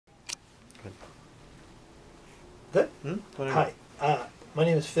Hi, my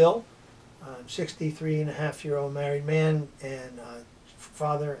name is Phil. I'm 63-and-a-half-year-old married man and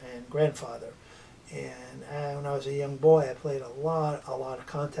father and grandfather. And when I was a young boy, I played a lot of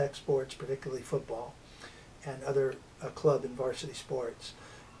contact sports, particularly football and other club and varsity sports.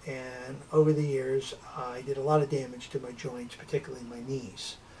 And over the years, I did a lot of damage to my joints, particularly my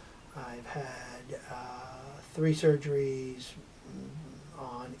knees. I've had 3 surgeries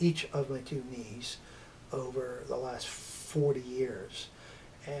on each of my 2 knees over the last 40 years.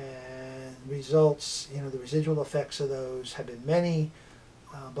 And results, the residual effects of those have been many,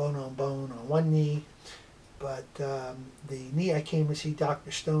 bone on bone on one knee. But the knee I came to see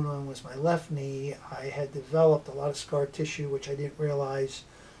Dr. Stone on was my left knee. I had developed a lot of scar tissue, which I didn't realize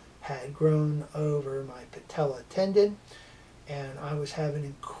had grown over my patella tendon. And I was having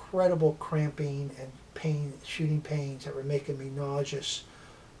incredible cramping and pain, shooting pains that were making me nauseous.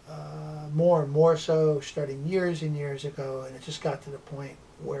 More and more so starting years and years ago, and it just got to the point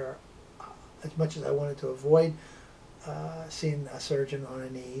where as much as I wanted to avoid seeing a surgeon on a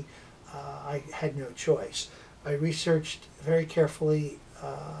knee, I had no choice. I researched very carefully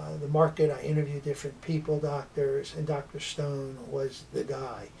the market. I interviewed different people, doctors, and Dr. Stone was the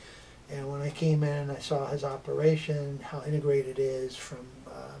guy. And when I came in and I saw his operation, how integrated it is from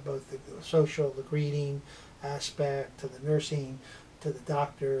both the social, the greeting aspect, to the nursing, to the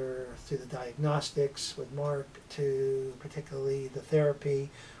doctor, through the diagnostics with Mark, to particularly the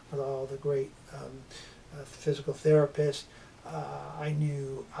therapy with all the great physical therapists, I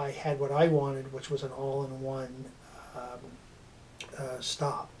knew I had what I wanted, which was an all-in-one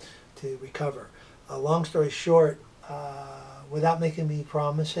stop to recover. Long story short, without making me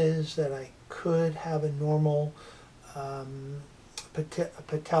promises that I could have a normal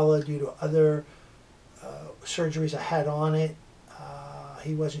patella due to other surgeries I had on it,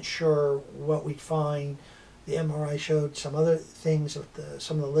 he wasn't sure what we'd find. The MRI showed some other things with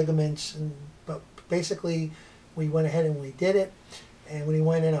some of the ligaments, but basically we went ahead and we did it. And when he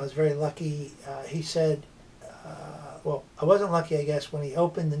went in, I was very lucky. He said, well, I wasn't lucky, I guess. When he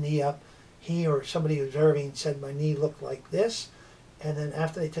opened the knee up, he or somebody observing said my knee looked like this. And then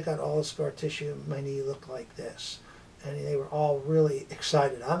after they took out all the scar tissue, my knee looked like this. And they were all really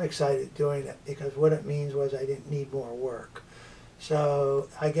excited. I'm excited doing it because what it means was I didn't need more work. So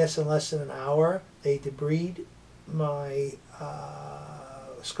I guess in less than an hour, they debrided my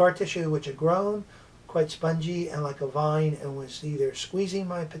scar tissue, which had grown quite spongy and like a vine, and was either squeezing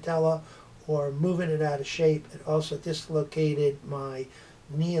my patella or moving it out of shape. It also dislocated my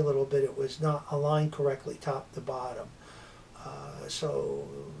knee a little bit. It was not aligned correctly top to bottom. So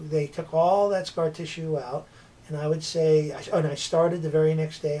they took all that scar tissue out, and I would say, and I started the very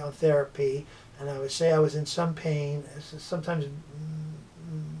next day on therapy. And I would say I was in some pain, sometimes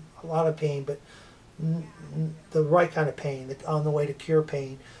a lot of pain, but the right kind of pain, on the way to cure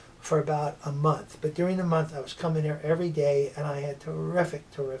pain, for about a month. But during the month, I was coming here every day, and I had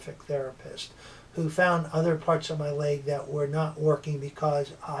terrific therapists who found other parts of my leg that were not working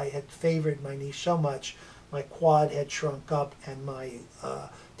because I had favored my knee so much. My quad had shrunk up, and my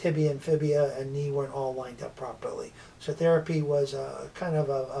tibia and fibia and knee weren't all lined up properly. So therapy was a kind of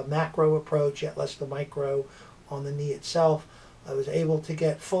a macro approach, yet less the micro on the knee itself. I was able to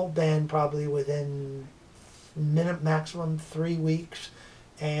get full bend probably within maximum 3 weeks,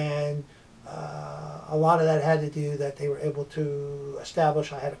 and a lot of that had to do that they were able to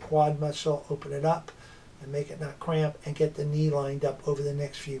establish I had a quad muscle, open it up and make it not cramp, and get the knee lined up over the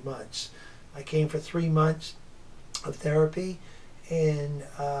next few months. I came for 3 months of therapy, and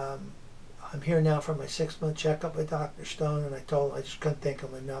I'm here now for my 6-month checkup with Dr. Stone, and I told him I just couldn't thank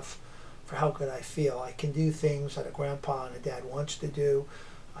him enough for how good I feel. I can do things that a grandpa and a dad wants to do.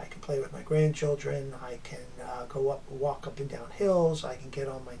 I can play with my grandchildren. I can walk up and down hills. I can get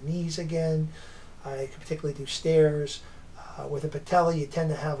on my knees again. I can particularly do stairs. With a patella, you tend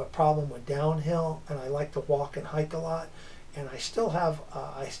to have a problem with downhill, and I like to walk and hike a lot. And I still have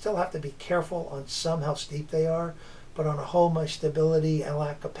to be careful on some how steep they are, but on a whole, my stability and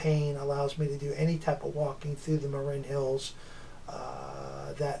lack of pain allows me to do any type of walking through the Marin Hills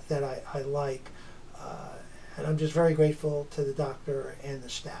that I like. And I'm just very grateful to the doctor and the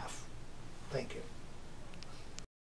staff. Thank you.